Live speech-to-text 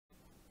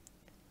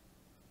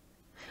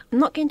I'm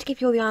not going to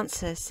give you all the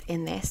answers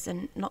in this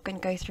and not going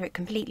to go through it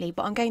completely.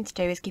 What I'm going to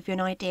do is give you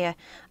an idea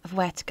of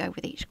where to go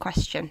with each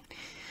question.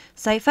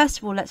 So first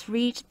of all, let's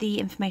read the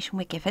information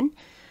we're given,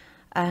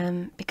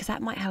 because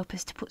that might help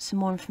us to put some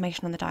more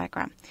information on the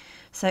diagram.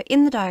 So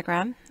in the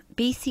diagram,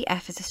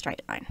 BCF is a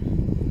straight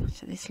line.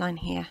 So this line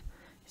here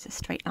is a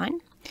straight line.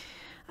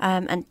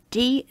 And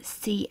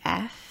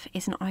DCF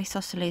is an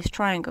isosceles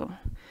triangle.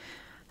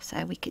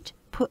 So we could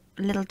put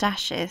little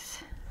dashes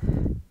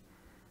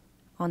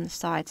on the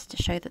sides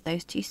to show that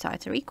those two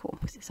sides are equal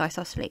because it's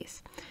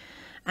isosceles.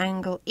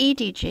 Angle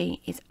EDG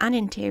is an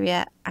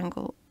exterior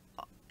angle,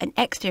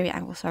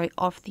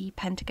 of the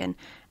pentagon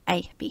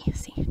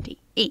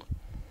ABCDE.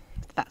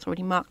 So that's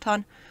already marked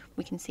on.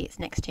 We can see it's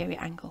an exterior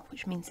angle,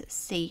 which means that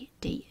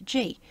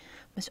CDG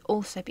must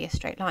also be a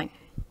straight line.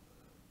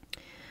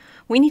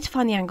 We need to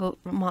find the angle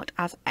marked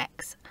as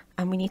X,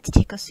 and we need to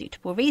tick a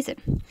suitable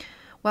reason.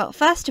 Well,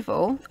 first of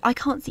all, I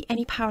can't see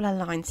any parallel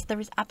lines, so there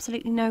is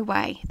absolutely no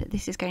way that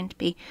this is going to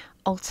be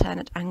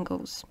alternate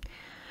angles.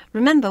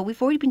 Remember, we've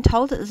already been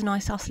told that there's an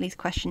isosceles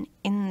question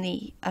in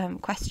the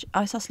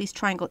isosceles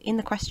triangle in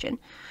the question.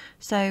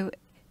 So,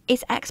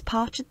 is X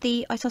part of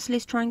the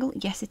isosceles triangle?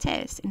 Yes, it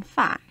is. In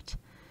fact,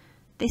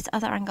 this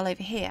other angle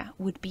over here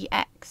would be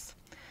X.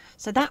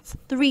 So that's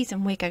the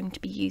reason we're going to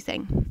be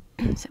using.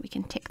 So we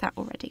can tick that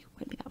already.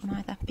 Won't be that one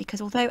either, because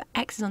although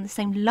X is on the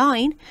same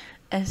line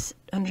as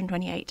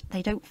 128,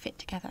 they don't fit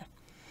together.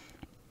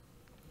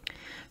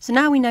 So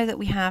now we know that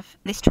we have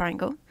this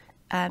triangle,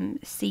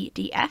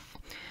 CDF.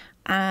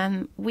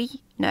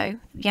 We know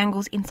the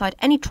angles inside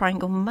any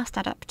triangle must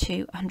add up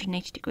to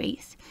 180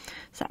 degrees.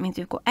 So that means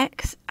we've got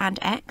X and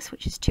X,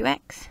 which is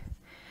 2X,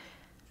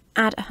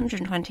 add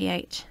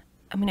 128,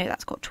 and we know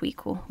that's got to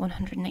equal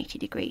 180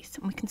 degrees.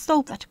 And we can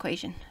solve that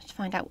equation to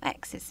find out what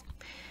X is.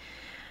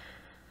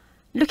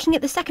 Looking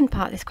at the second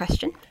part of this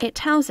question, it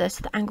tells us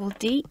that angle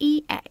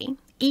DEA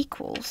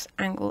equals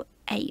angle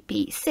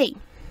ABC.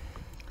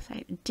 So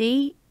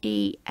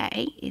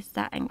DEA is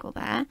that angle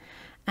there,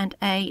 and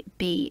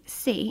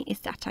ABC is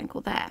that angle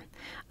there.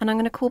 And I'm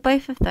going to call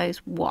both of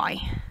those Y.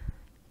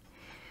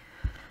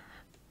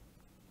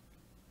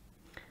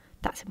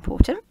 That's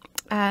important.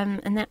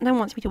 And that then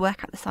wants me to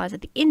work out the size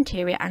of the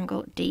interior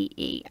angle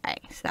DEA.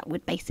 So that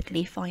would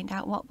basically find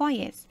out what Y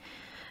is.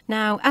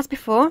 Now, as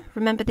before,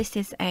 remember this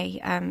is a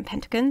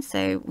pentagon,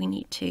 so we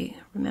need to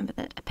remember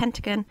that a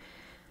pentagon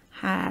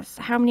has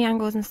how many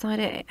angles inside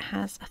it? It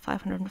has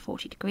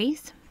 540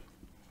 degrees.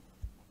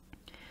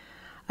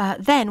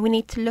 Then we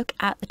need to look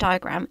at the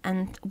diagram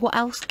and what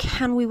else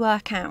can we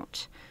work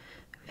out?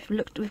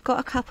 We've got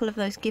a couple of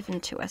those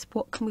given to us.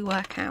 What can we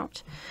work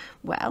out?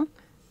 Well,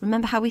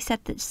 remember how we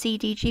said that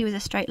CDG was a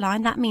straight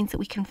line? That means that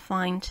we can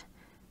find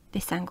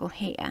this angle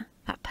here,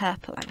 that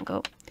purple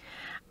angle.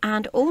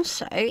 And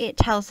also it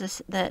tells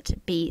us that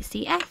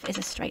BCF is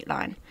a straight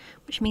line,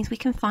 which means we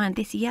can find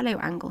this yellow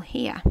angle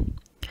here.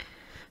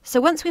 So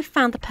once we've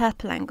found the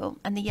purple angle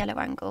and the yellow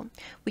angle,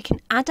 we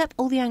can add up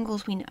all the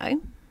angles we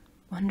know,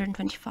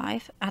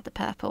 125, add the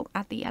purple,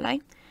 add the yellow,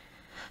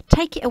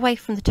 take it away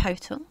from the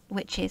total,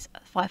 which is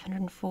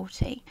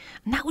 540,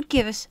 and that would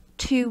give us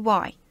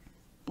 2y.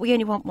 But we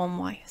only want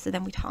 1y, so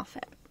then we'd half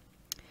it.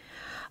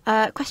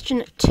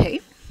 Question 2.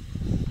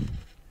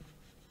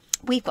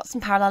 We've got some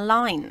parallel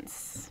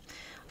lines.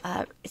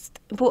 It's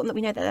important that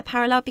we know that they're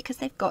parallel because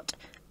they've got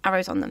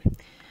arrows on them.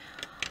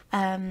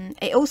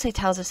 It also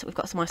tells us that we've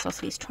got some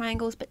isosceles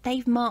triangles, but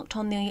they've marked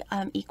on the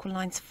equal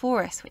lines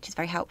for us, which is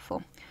very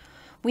helpful.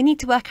 We need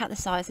to work out the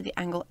size of the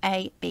angle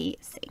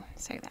ABC.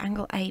 So the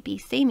angle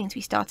ABC means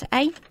we start at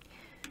A,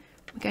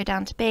 we go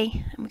down to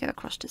B, and we go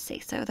across to C.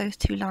 So those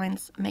two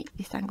lines make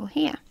this angle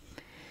here.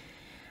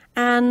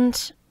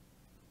 And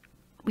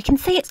we can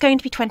see it's going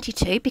to be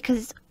 22 because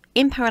it's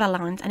in parallel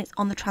lines and it's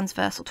on the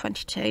transversal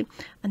 22.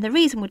 And the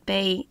reason would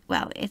be,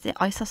 well, is it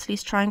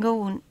isosceles triangle?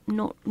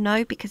 Well,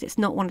 no, because it's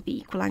not one of the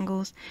equal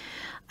angles.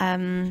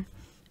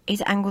 Is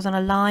it angles on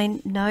a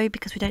line? No,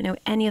 because we don't know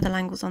any other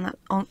angles on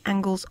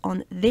angles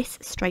on this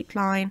straight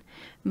line.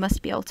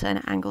 Must be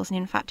alternate angles, and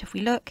in fact, if we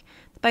look,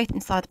 they're both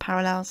inside the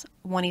parallels,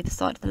 one either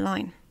side of the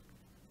line.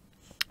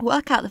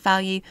 Work out the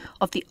value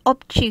of the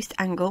obtuse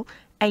angle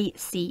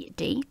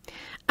ACD.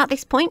 At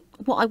this point,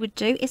 what I would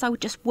do is I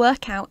would just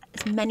work out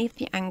as many of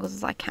the angles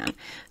as I can.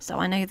 So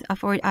I know that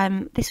I've already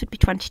this would be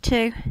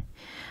 22.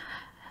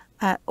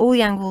 All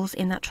the angles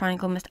in that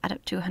triangle must add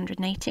up to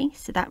 180.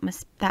 So that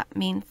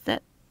means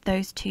that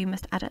those two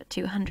must add up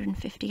to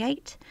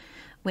 158,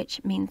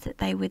 which means that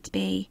they would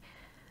be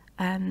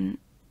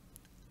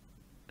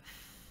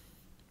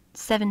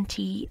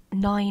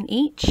 79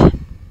 each.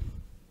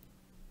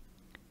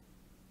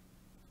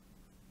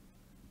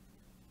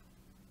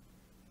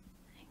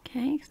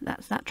 Okay, so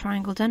that's that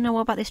triangle done. Now what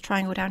about this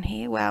triangle down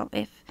here? Well,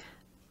 if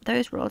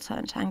those were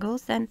alternate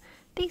angles, then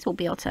these will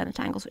be alternate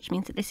angles, which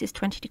means that this is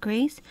 20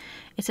 degrees.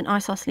 It's an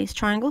isosceles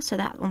triangle, so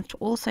that one's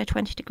also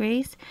 20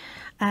 degrees.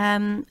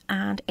 And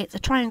it's a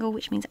triangle,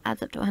 which means it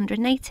adds up to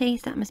 180,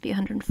 so that must be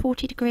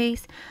 140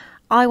 degrees.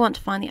 I want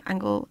to find the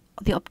angle,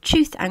 the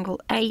obtuse angle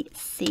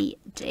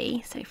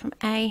ACD. So from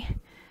A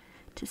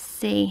to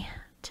C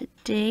to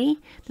D.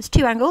 There's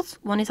two angles,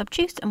 one is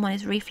obtuse and one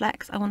is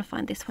reflex. I want to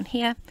find this one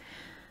here.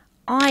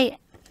 I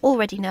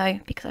already know,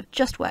 because I've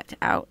just worked it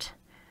out,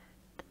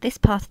 that this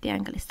part of the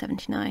angle is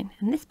 79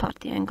 and this part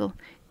of the angle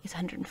is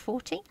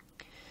 140,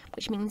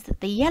 which means that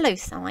the yellow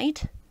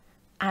side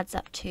adds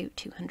up to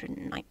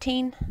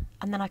 219,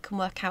 and then I can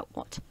work out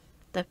what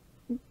the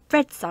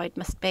red side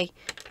must be,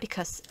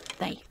 because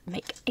they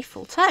make a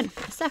full turn,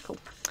 a circle.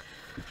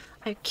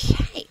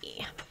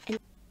 Okay. And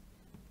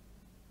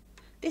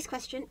this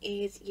question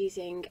is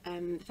using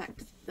the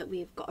fact that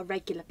we've got a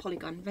regular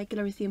polygon.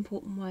 Regular is the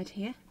important word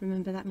here.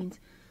 Remember, that means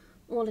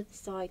all of the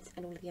sides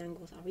and all of the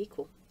angles are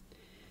equal.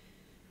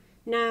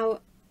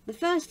 Now, the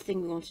first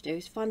thing we want to do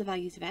is find the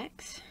values of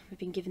x. We've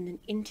been given the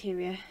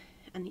interior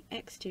and the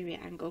exterior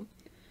angle.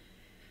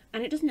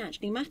 And it doesn't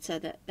actually matter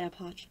that they're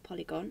part of a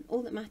polygon.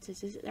 All that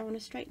matters is that they're on a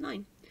straight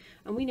line.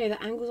 And we know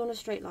that angles on a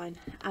straight line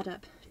add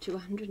up to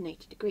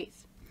 180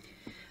 degrees.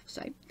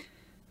 So,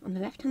 on the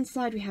left hand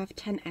side we have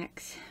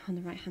 10x, on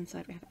the right hand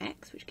side we have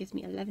x, which gives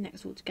me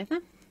 11x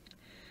altogether.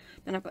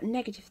 Then I've got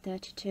negative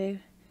 32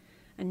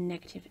 and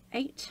negative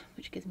 8,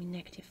 which gives me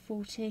negative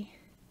 40.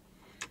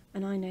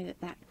 And I know that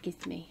that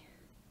gives me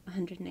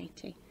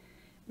 180.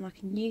 And I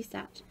can use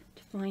that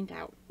to find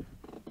out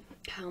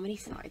how many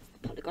sides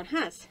the polygon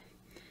has.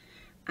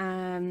 I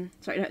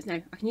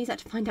can use that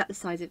to find out the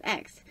size of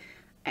x.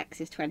 X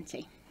is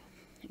 20.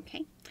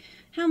 Okay.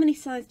 How many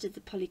sides does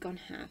the polygon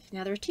have?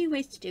 Now, there are two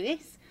ways to do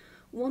this.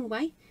 One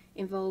way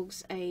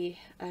involves a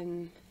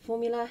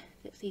formula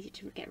that's easy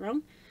to get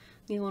wrong.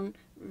 The other one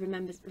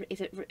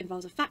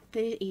involves a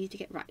factor that's easy to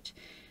get right.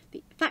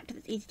 The factor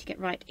that's easy to get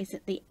right is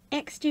that the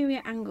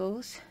exterior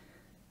angles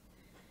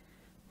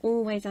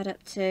always add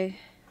up to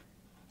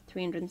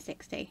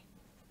 360.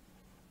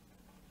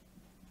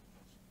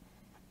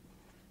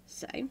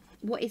 So,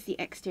 what is the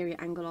exterior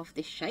angle of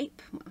this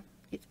shape? Well,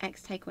 it's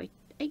x take away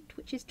 8,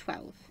 which is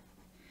 12.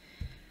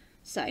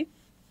 So,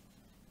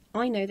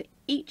 I know that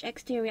each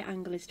exterior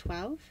angle is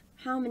 12.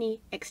 How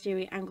many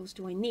exterior angles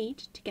do I need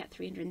to get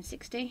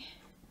 360?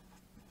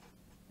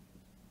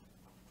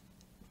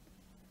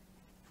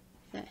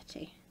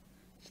 30.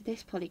 So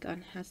this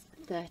polygon has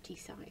 30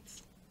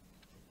 sides.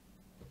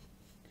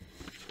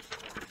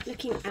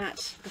 Looking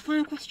at the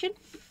final question,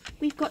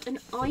 we've got an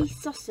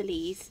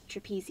isosceles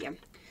trapezium.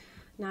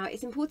 Now,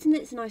 it's important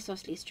that it's an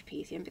isosceles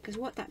trapezium, because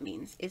what that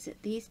means is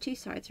that these two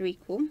sides are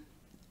equal.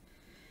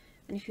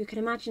 And if you can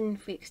imagine,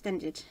 if we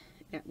extended,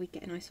 we'd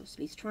get an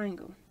isosceles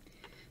triangle.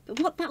 But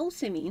what that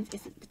also means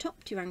is that the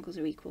top two angles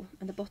are equal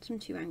and the bottom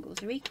two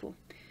angles are equal.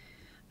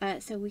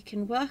 So we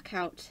can work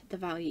out the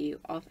value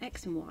of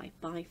x and y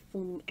by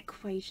forming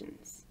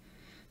equations.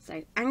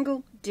 So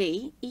angle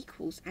D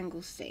equals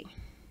angle C.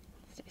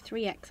 So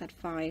 3x add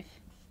 5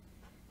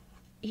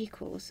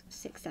 equals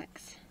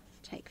 6x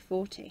take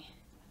 40.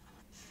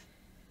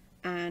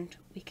 And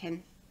we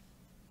can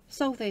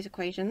solve those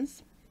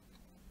equations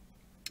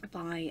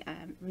by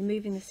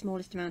removing the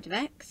smallest amount of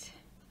x,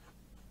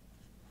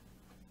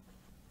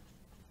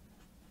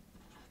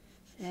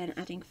 then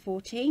adding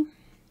 40,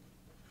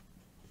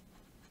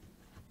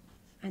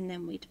 and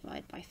then we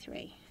divide by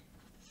 3,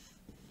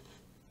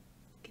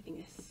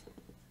 giving us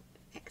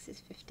x is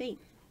 15.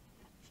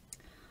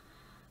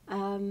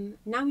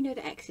 Now we know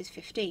that x is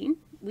 15,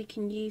 we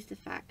can use the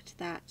fact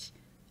that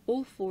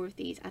all four of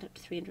these add up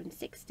to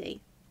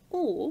 360,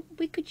 or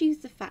we could use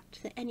the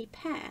fact that any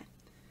pair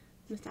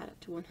must add up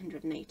to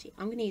 180.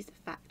 I'm going to use the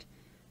fact,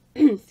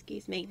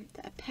 excuse me,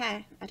 that a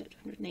pair add up to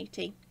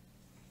 180.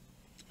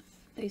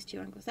 Those two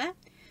angles there.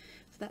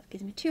 So that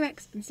gives me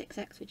 2x and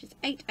 6x, which is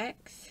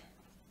 8x.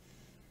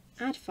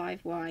 Add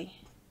 5y.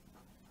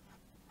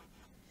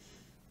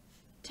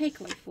 Take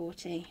away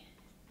 40.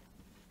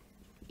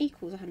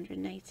 Equals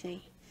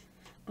 180.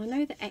 I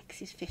know that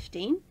x is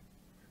 15.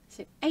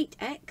 So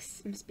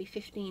 8x must be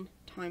 15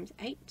 times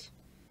 8,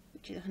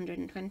 which is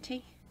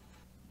 120.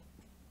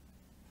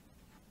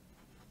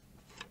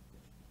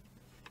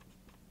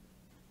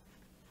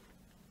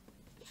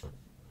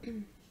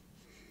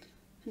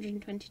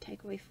 120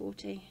 take away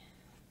 40.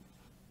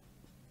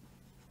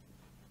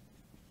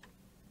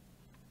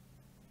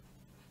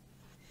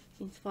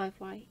 Means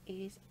 5y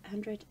is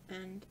 100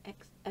 and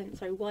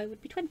y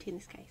would be 20 in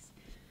this case.